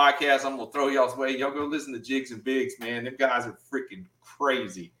another podcast I'm gonna throw y'all's way. Y'all go listen to Jigs and Bigs, man. Them guys are freaking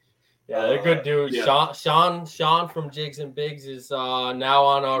crazy. Yeah, they're good dudes. Yeah. Sean from Jigs and Bigs is now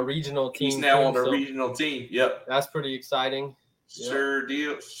on our regional team. He's now on the regional team. Yep, that's pretty exciting. Sure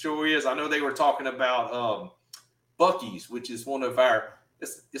is. I know they were talking about Buc-ee's, which is one of our.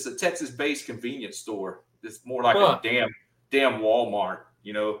 It's a Texas-based convenience store. It's more like a damn Walmart.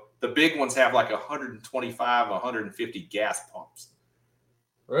 The big ones have like 125, 150 gas pumps.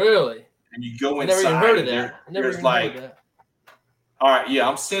 Really? And you go inside. I never even heard of that. There's like. All right, yeah,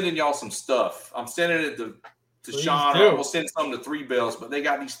 I'm sending y'all some stuff. I'm sending it to Sean. We'll send some to Three Bells, but they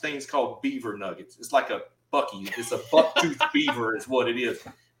got these things called beaver nuggets. It's like a Buc-ee's. It's a buck-tooth beaver is what it is.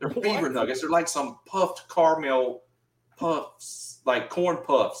 They're beaver nuggets. They're like some puffed caramel puffs, like corn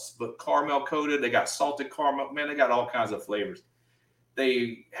puffs, but caramel coated. They got salted caramel. Man, they got all kinds of flavors.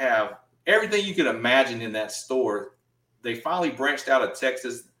 They have everything you could imagine in that store. They finally branched out of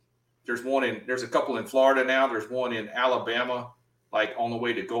Texas. There's a couple in Florida now. There's one in Alabama. Like on the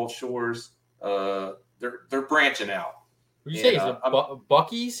way to Gulf Shores, they're branching out. What you say? Is it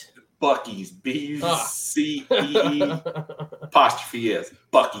Buc-ee's? Buc-ee's, B-U-C-E apostrophe S.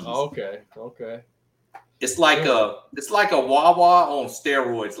 Buc-ee's. Okay. It's like a Wawa on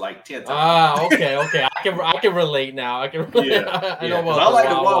steroids, like 10 times. Okay. I can relate now. I can relate. Yeah. I know about I like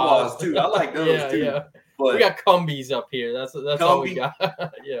the Wawas too. I like those too. Yeah. But we got Cumbies up here. That's all we got.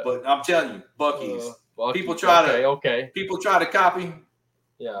 Yeah. But I'm telling you, Buc-ee's. People try to copy,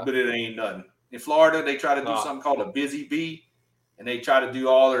 but it ain't nothing. In Florida, they try to do something called a Busy Bee, and they try to do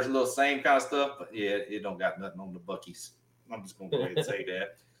all their little same kind of stuff. But yeah, it don't got nothing on the Buc-ee's. I'm just gonna go ahead and say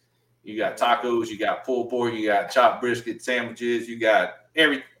that. You got tacos, you got pulled pork, you got chopped brisket sandwiches, you got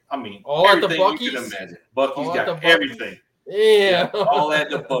everything. I mean, all everything at the you can imagine. Buc-ee's got everything. Yeah. All at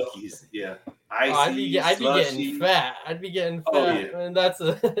the Buc-ee's. Yeah. I'd be getting fat. And that's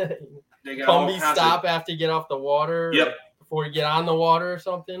a Combi stop after you get off the water. Yep. Before you get on the water or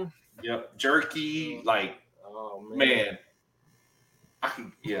something. Yep. Jerky, like, man.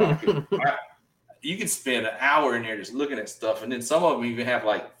 You can spend an hour in there just looking at stuff, and then some of them even have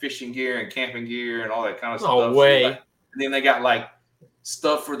like fishing gear and camping gear and all that kind of stuff. No way. And then they got like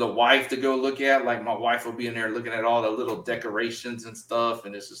stuff for the wife to go look at. Like my wife will be in there looking at all the little decorations and stuff,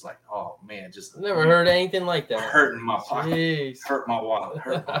 and it's just like, oh man, just never heard anything like that. Hurting my pocket, hurt my wallet.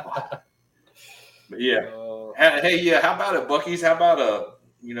 But yeah, hey, yeah. How about a Buc-ee's? How about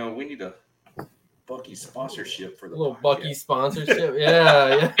we need a Bucky sponsorship for the little podcast. Bucky sponsorship.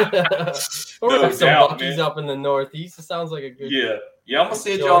 Yeah. Or No some doubt, Bucky's man. up in the Northeast. It sounds like a good. Yeah. I'm gonna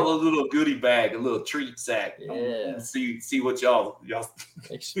send y'all a little goodie bag, a little treat sack. I'm Yeah. gonna see what y'all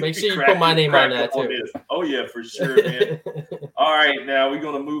Make sure you put my name on that too. Oh yeah, for sure, man. All right, now we're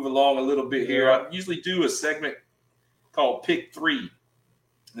gonna move along a little bit here. I usually do a segment called Pick 3.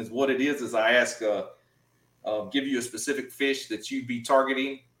 Is what it is I ask, give you a specific fish that you'd be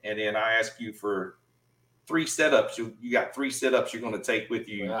targeting, and then I ask you for 3 setups. You got 3 setups you're going to take with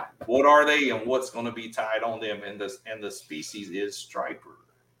you. Yeah. What are they, and what's going to be tied on them? And the species is striper.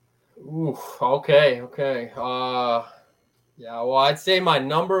 Ooh, okay. Yeah, well, I'd say my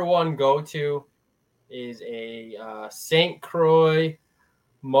number one go-to is a St. Croix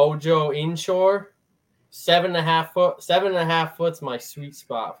Mojo inshore. 7.5 foot. 7.5 foot's my sweet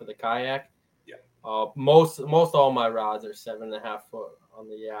spot for the kayak. Yeah. Most all my rods are 7.5 foot on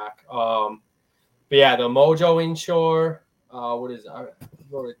the yak. But yeah, the Mojo inshore. What is it? I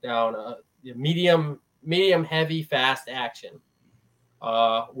wrote it down. Medium heavy fast action.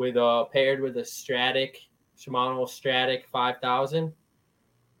 With paired with a Shimano Stratic 5000.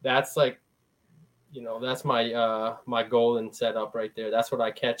 That's like, that's my golden setup right there. That's what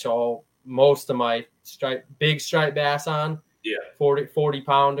I catch most of my big stripe bass on. Yeah. 40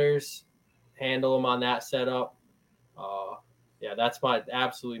 pounders, handle them on that setup. Yeah, that's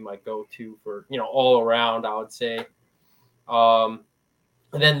absolutely my go-to for, all around, I would say. And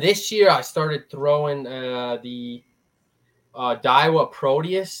then this year I started throwing the Daiwa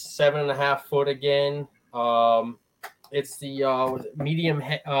Proteus 7.5 foot again. It's the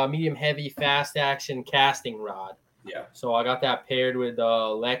medium heavy fast action casting rod. Yeah. So I got that paired with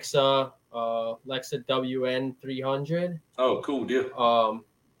Lexa WN 300. Oh, cool deal.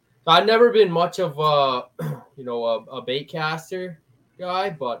 I've never been much of a bait caster guy,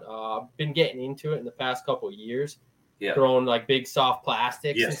 but I've been getting into it in the past couple of years. Yeah. Throwing like big soft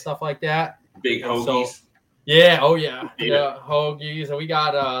plastics and stuff like that. Big hoagies. Yeah. Oh yeah. Yeah. Hoagies. And we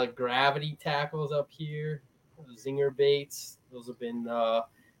got gravity tackles up here. Zinger baits. Those have been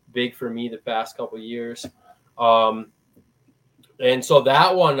big for me the past couple of years. And so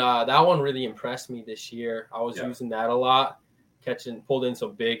that one really impressed me this year. I was using that a lot, pulled in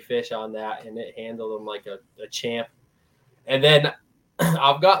some big fish on that, and it handled them like a champ. And then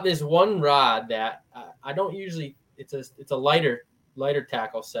I've got this one rod that I don't usually. It's a lighter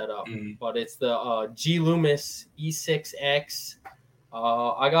tackle setup, but it's the G Loomis E6X.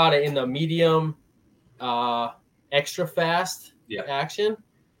 I got it in the medium extra fast action.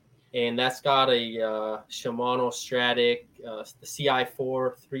 And that's got a Shimano Stratic, the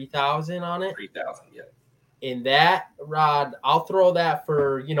CI4 3000 on it. 3000, yeah. And that rod, I'll throw that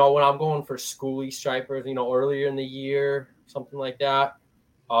for, when I'm going for schoolie stripers, earlier in the year, something like that.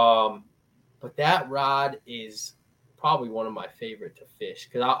 But that rod is probably one of my favorite to fish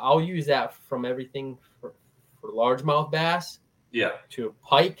because I'll use that from everything for largemouth bass, to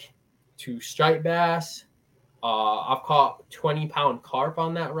pike, to striped bass. I've caught 20-pound carp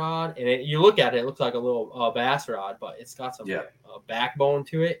on that rod, and you look at it, it looks like a little bass rod, but it's got some backbone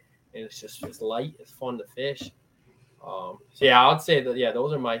to it, and it's light, it's fun to fish. So yeah, I'd say that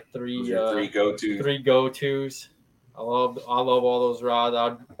those are my three go-tos. I love all those rods.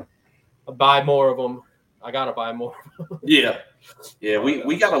 I'd buy more of them. I gotta buy more. Yeah.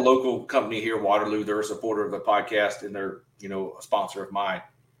 We got a local company here, Waterloo. They're a supporter of the podcast, and they're a sponsor of mine.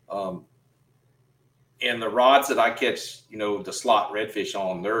 And the rods that I catch, the slot redfish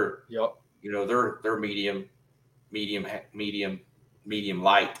on, they're they're medium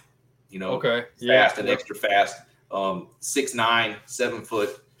light, fast and extra fast. 6'9", 7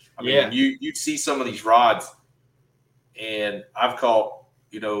 foot. I mean, you'd see some of these rods, and I've caught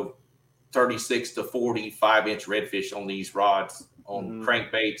 36 to 45 inch redfish on these rods on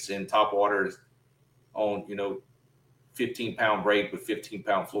crankbaits and top waters on 15-pound braid with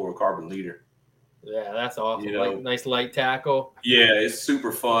 15-pound fluorocarbon leader. Yeah, that's awesome. Nice light tackle. Yeah, it's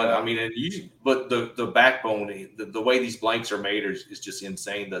super fun. I mean, but the backbone, the way these blanks are made is just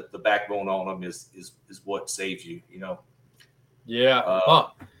insane. The backbone on them is what saves you. Yeah.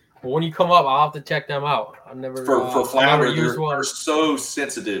 Well, when you come up, I'll have to check them out. I've never for flounder. They're so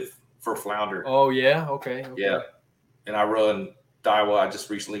sensitive for flounder. Oh yeah. Okay. Yeah, and I run Daiwa. I just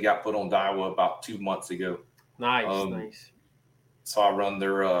recently got put on Daiwa about 2 months ago. Nice. So I run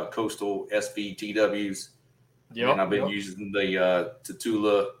their Coastal SV TWs, and I've been using the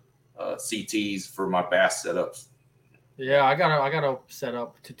Tatula CTs for my bass setups. Yeah, I got a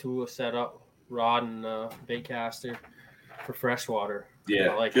Tatula setup rod and bait caster for freshwater. Yeah,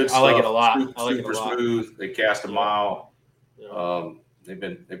 I like good it. stuff. I like it a lot. Super smooth. They cast a mile. I've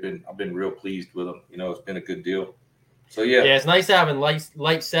been real pleased with them. It's been a good deal. So yeah, it's nice having light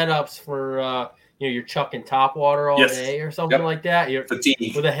setups for you're chucking top water all day or something like that. You're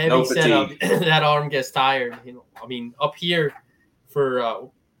fatigue with a heavy setup, that arm gets tired. I mean, up here for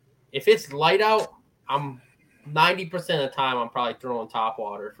if it's light out, I'm 90% of the time I'm probably throwing top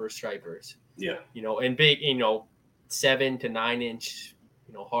water for stripers. Yeah, and big, 7 to 9 inch,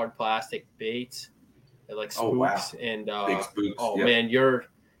 hard plastic baits, like spooks and big spooks. Man, your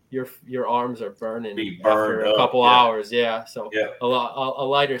arms are burning after a couple hours. Yeah, so a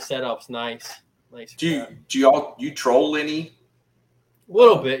lighter setup's nice. Do you troll any? A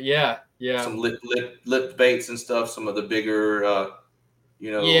little bit, yeah. Some lip baits and stuff. Some of the bigger,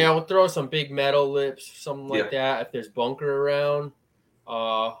 Yeah, we'll throw some big metal lips, something like that. If there's bunker around,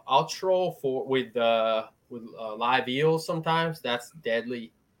 I'll troll with live eels sometimes. That's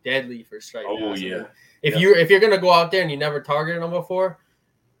deadly for striped bass. Yeah. If you're gonna go out there and you never targeted them before,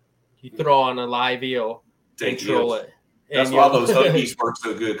 you throw on a live eel and troll it. That's why those hoagies work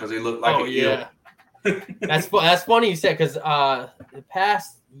so good, because they look like an eel. That's funny you said, because the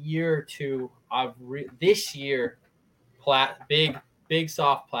past year or two, this year, big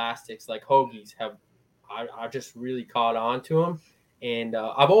soft plastics like hoagies I just really caught on to them, and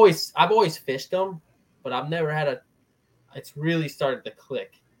I've always fished them, but I've never had it's really started to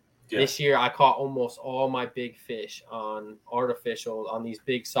click. This year I caught almost all my big fish on these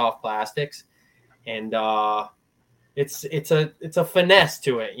big soft plastics, and it's a finesse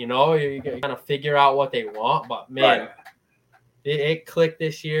to it. You kind of figure out what they want, but man, it clicked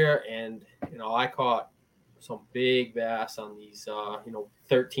this year, and I caught some big bass on these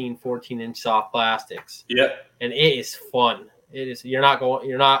 13, 14 inch soft plastics. Yeah, and it is fun. It is. You're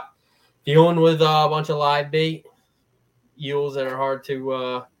not dealing with a bunch of live bait eels that are hard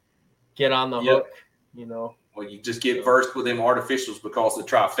to get on the hook. Well, you just get versed with them artificials, because the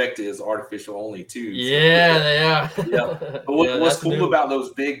trifecta is artificial only too. Yeah, they are. But what's cool about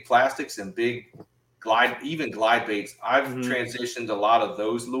those big plastics and big glide baits, I've transitioned a lot of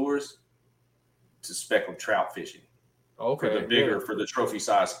those lures to speckled trout fishing. Okay. For the trophy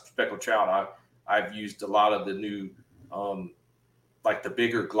size speckled trout, I've used a lot of the new, like the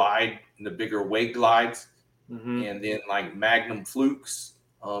bigger glide and the bigger weight glides, and then like Magnum flukes.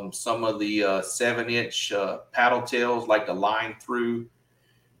 Some of the 7-inch paddle tails, like the line through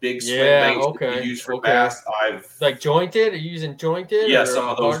big swing baits that you use for bass. Like jointed? Are you using jointed? Yeah, some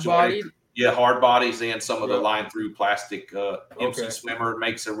of those hard bodies. Yeah, hard bodies, and some of the line through plastic. MC Swimmer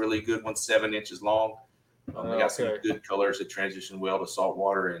makes a really good one, 7 inches long. They got some good colors that transition well to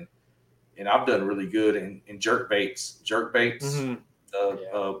saltwater, and I've done really good in jerk baits. Vision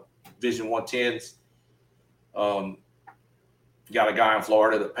 110s. Got a guy in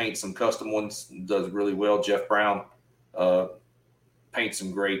Florida that paints some custom ones, does really well. Jeff Brown paints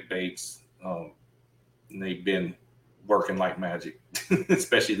some great baits, and they've been working like magic,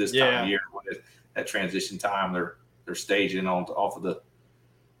 especially this time of year when at transition time they're staging off of the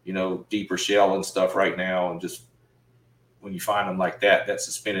deeper shell and stuff right now, and just when you find them like that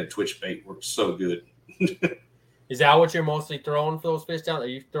suspended twitch bait works so good. Is that what you're mostly throwing for those fish down? Are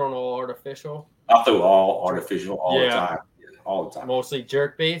you throwing all artificial? I throw all artificial all the time. All the time. Mostly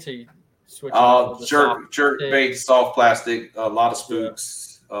jerk baits, or you switch? Jerk baits, soft plastic, a lot of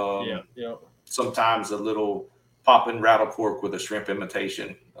spooks. Sometimes a little pop and rattle cork with a shrimp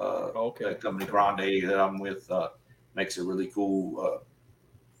imitation. That company Grande that I'm with makes a really cool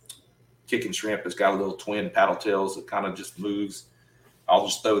kicking shrimp. It's got a little twin paddle tails that kind of just moves. I'll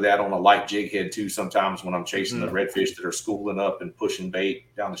just throw that on a light jig head too sometimes when I'm chasing the redfish that are schooling up and pushing bait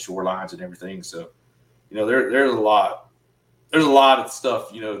down the shorelines and everything. So, there's a lot. There's a lot of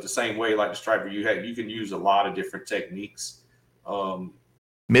stuff, the same way like the striper you can use a lot of different techniques.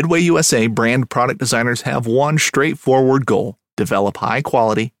 Midway USA brand product designers have one straightforward goal: develop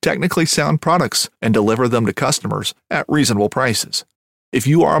high-quality, technically sound products and deliver them to customers at reasonable prices. If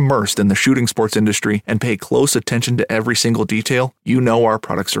you are immersed in the shooting sports industry and pay close attention to every single detail, you know our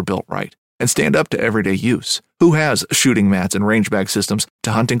products are built right and stand up to everyday use. Who has shooting mats and range bag systems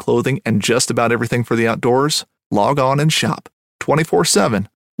to hunting clothing and just about everything for the outdoors? Log on and shop 24/7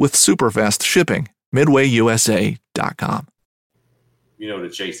 with super fast shipping. MidwayUSA.com. To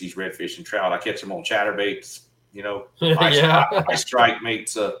chase these redfish and trout, I catch them on chatterbaits. Ice Strike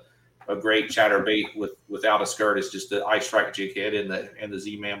makes a great chatterbait without a skirt. It's just the Ice Strike jig head and the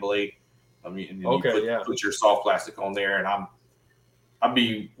Z-Man blade. You put your soft plastic on there, and I'd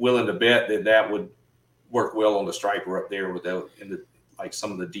be willing to bet that would work well on the striper up there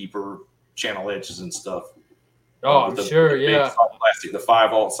some of the deeper channel edges and stuff. Oh, I'm sure, soft plastic, the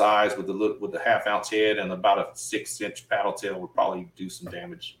 5/0 size with the half-ounce head and about a 6-inch paddle tail would probably do some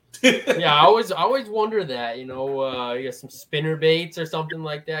damage. Yeah, I always wonder that, you got some spinner baits or something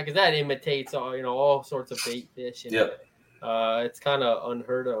like that, because that imitates all sorts of bait fish. And, it's kind of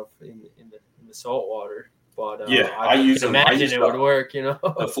unheard of in the saltwater. But I use can them. imagine it would work.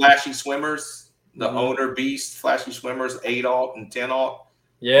 The flashy swimmers, the Mhm. Owner Beast flashy swimmers, 8/0 and 10/0.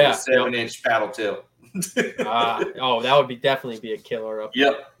 Yeah, 7-inch paddle tail. that would definitely be a killer up.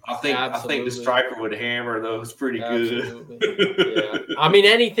 Yep. I think the Absolutely. striper would hammer those pretty Absolutely. good. Yeah. I mean,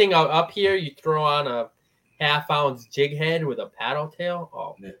 anything up here, you throw on a half-ounce jig head with a paddle tail.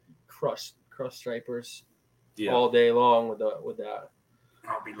 Oh, Yeah. crush stripers Yeah. all day long with that.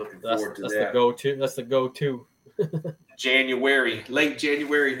 I'll be looking That's forward to the that. go-to. That's the go-to. late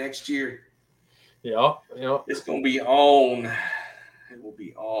January next year. Yeah. It's gonna be on. It will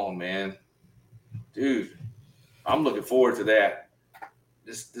be on, man. Dude, I'm looking forward to that.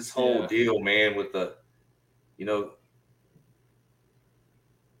 This whole deal, man, with the,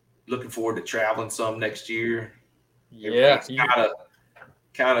 looking forward to traveling some next year. Yeah.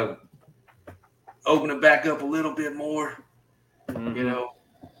 Kind of open it back up a little bit more, Mhm.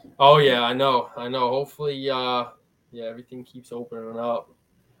 Oh yeah, I know. Hopefully, everything keeps opening up.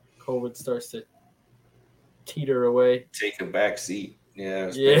 COVID starts to teeter away. Take a back seat.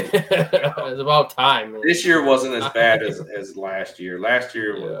 Yeah. It's about time, man. This year wasn't as bad as last year. Last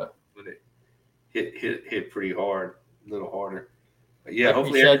year when it hit pretty hard, a little harder. But yeah,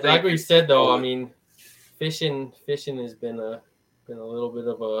 hopefully like we said though, I mean, fishing has been a little bit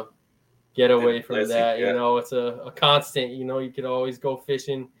of a getaway from that. Yeah. It's a constant. You could always go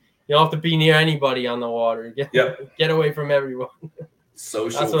fishing. You don't have to be near anybody on the water. Get away from everyone.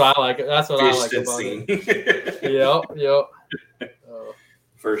 Social. That's what I like. That's what I like about it. Yep.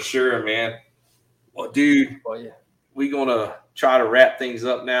 For sure, man. Well, dude, yeah. we're gonna try to wrap things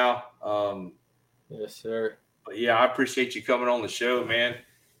up now. Yes, sir. But yeah, I appreciate you coming on the show, man.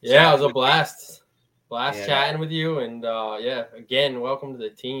 Yeah, it was a blast. Chatting with you, and again, welcome to the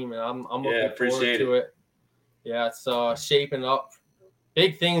team, and I'm looking forward to it. Yeah, it's shaping up.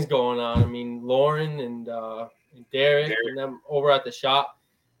 Big things going on. I mean, Lauren and Derek and them over at the shop,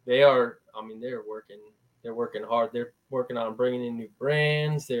 they're working. They're working hard. They're working on bringing in new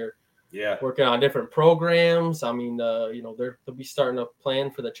brands. They're working on different programs. I mean, they'll be starting to plan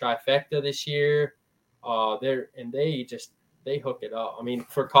for the trifecta this year. They hook it up. I mean,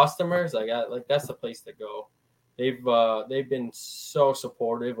 for customers, that's the place to go. They've been so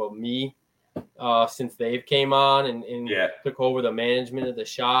supportive of me since they've came on and took over the management of the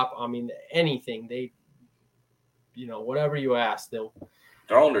shop. I mean, anything whatever you ask,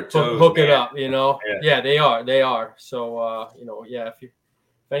 they're on their toes. Hook it up, Yeah, they are. So if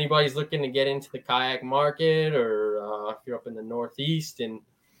anybody's looking to get into the kayak market, or if you're up in the Northeast and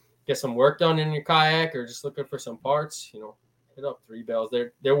get some work done in your kayak, or just looking for some parts, hit up Three Bells.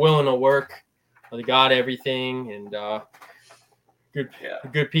 They're willing to work. They got everything, and good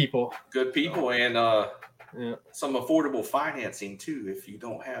people. Good people, and some affordable financing too. If you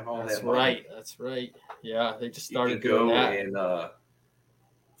don't have all that money. That's right. Yeah, they just started doing that. And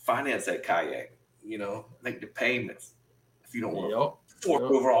finance that kayak. Make the payments if you don't want to fork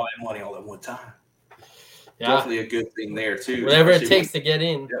over all that money all at one time. Yeah. Definitely a good thing there too. Whatever it takes to get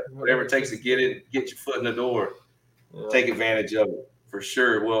in. Yeah, whatever it takes to get in, get your foot in the door. Yeah. Take advantage of it for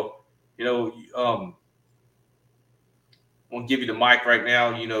sure. Well, I want to give you the mic right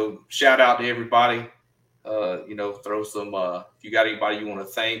now. Shout out to everybody. Throw some. If you got anybody you want to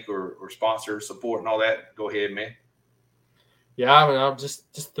thank or sponsor, support, and all that, go ahead, man. Yeah, I mean, I'm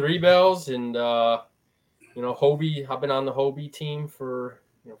just Three Bells, and Hobie. I've been on the Hobie team for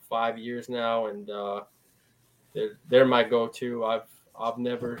 5 years now, and they're my go-to. I've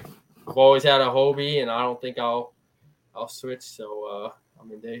always had a Hobie, and I don't think I'll switch. So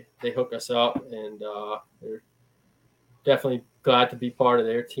they hook us up, and they're definitely glad to be part of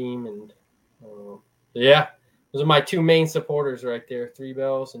their team. And those are my two main supporters right there: Three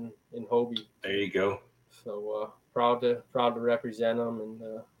Bells and Hobie. There you go. So proud to represent them and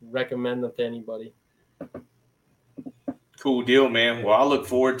recommend them to anybody. Cool deal, man. Well, I look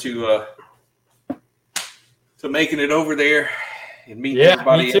forward to making it over there and meeting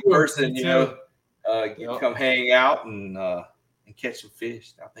everybody in person. Come hang out and catch some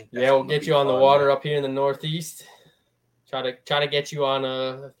fish. I think. We'll get you on the water up here in the Northeast. Try to get you on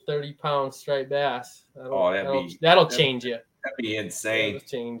a 30-pound striped bass. That'll change you. That'd be insane. That'll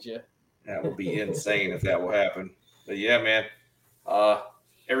change you. That would be insane if that will happen. But yeah, man.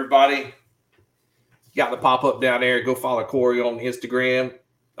 Everybody got the pop-up down there. Go follow Corey on Instagram.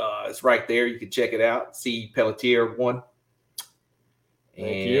 It's right there. You can check it out. See Pelletier 1.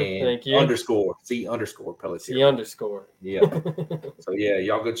 Thank you. Underscore Pelletier. C underscore. Yeah. So yeah,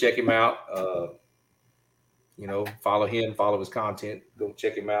 y'all go check him out. Follow him, follow his content. Go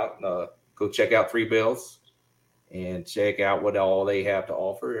check him out. Go check out Three Bells and check out what all they have to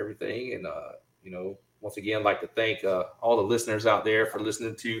offer, everything. And once again, like to thank all the listeners out there for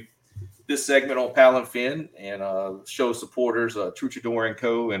listening to this segment on Paddle and Fin, and show supporters, Truchador &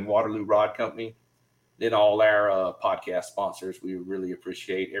 Co. and Waterloo Rod Company. Then all our podcast sponsors. We really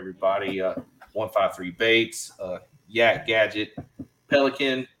appreciate everybody. 153 Baits, Yak Gadget,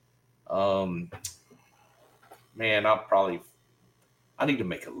 Pelican. Man, I need to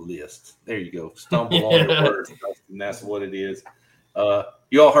make a list. There you go. Stumble on your words, and that's what it is.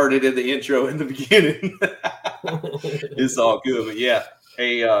 You all heard it in the intro in the beginning. It's all good, but yeah.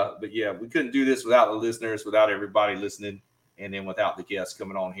 Hey, we couldn't do this without the listeners, without everybody listening, and then without the guests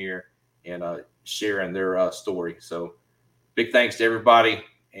coming on here and sharing their story. So big thanks to everybody,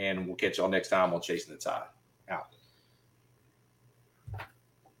 and we'll catch y'all next time on Chasing the Tide. Out.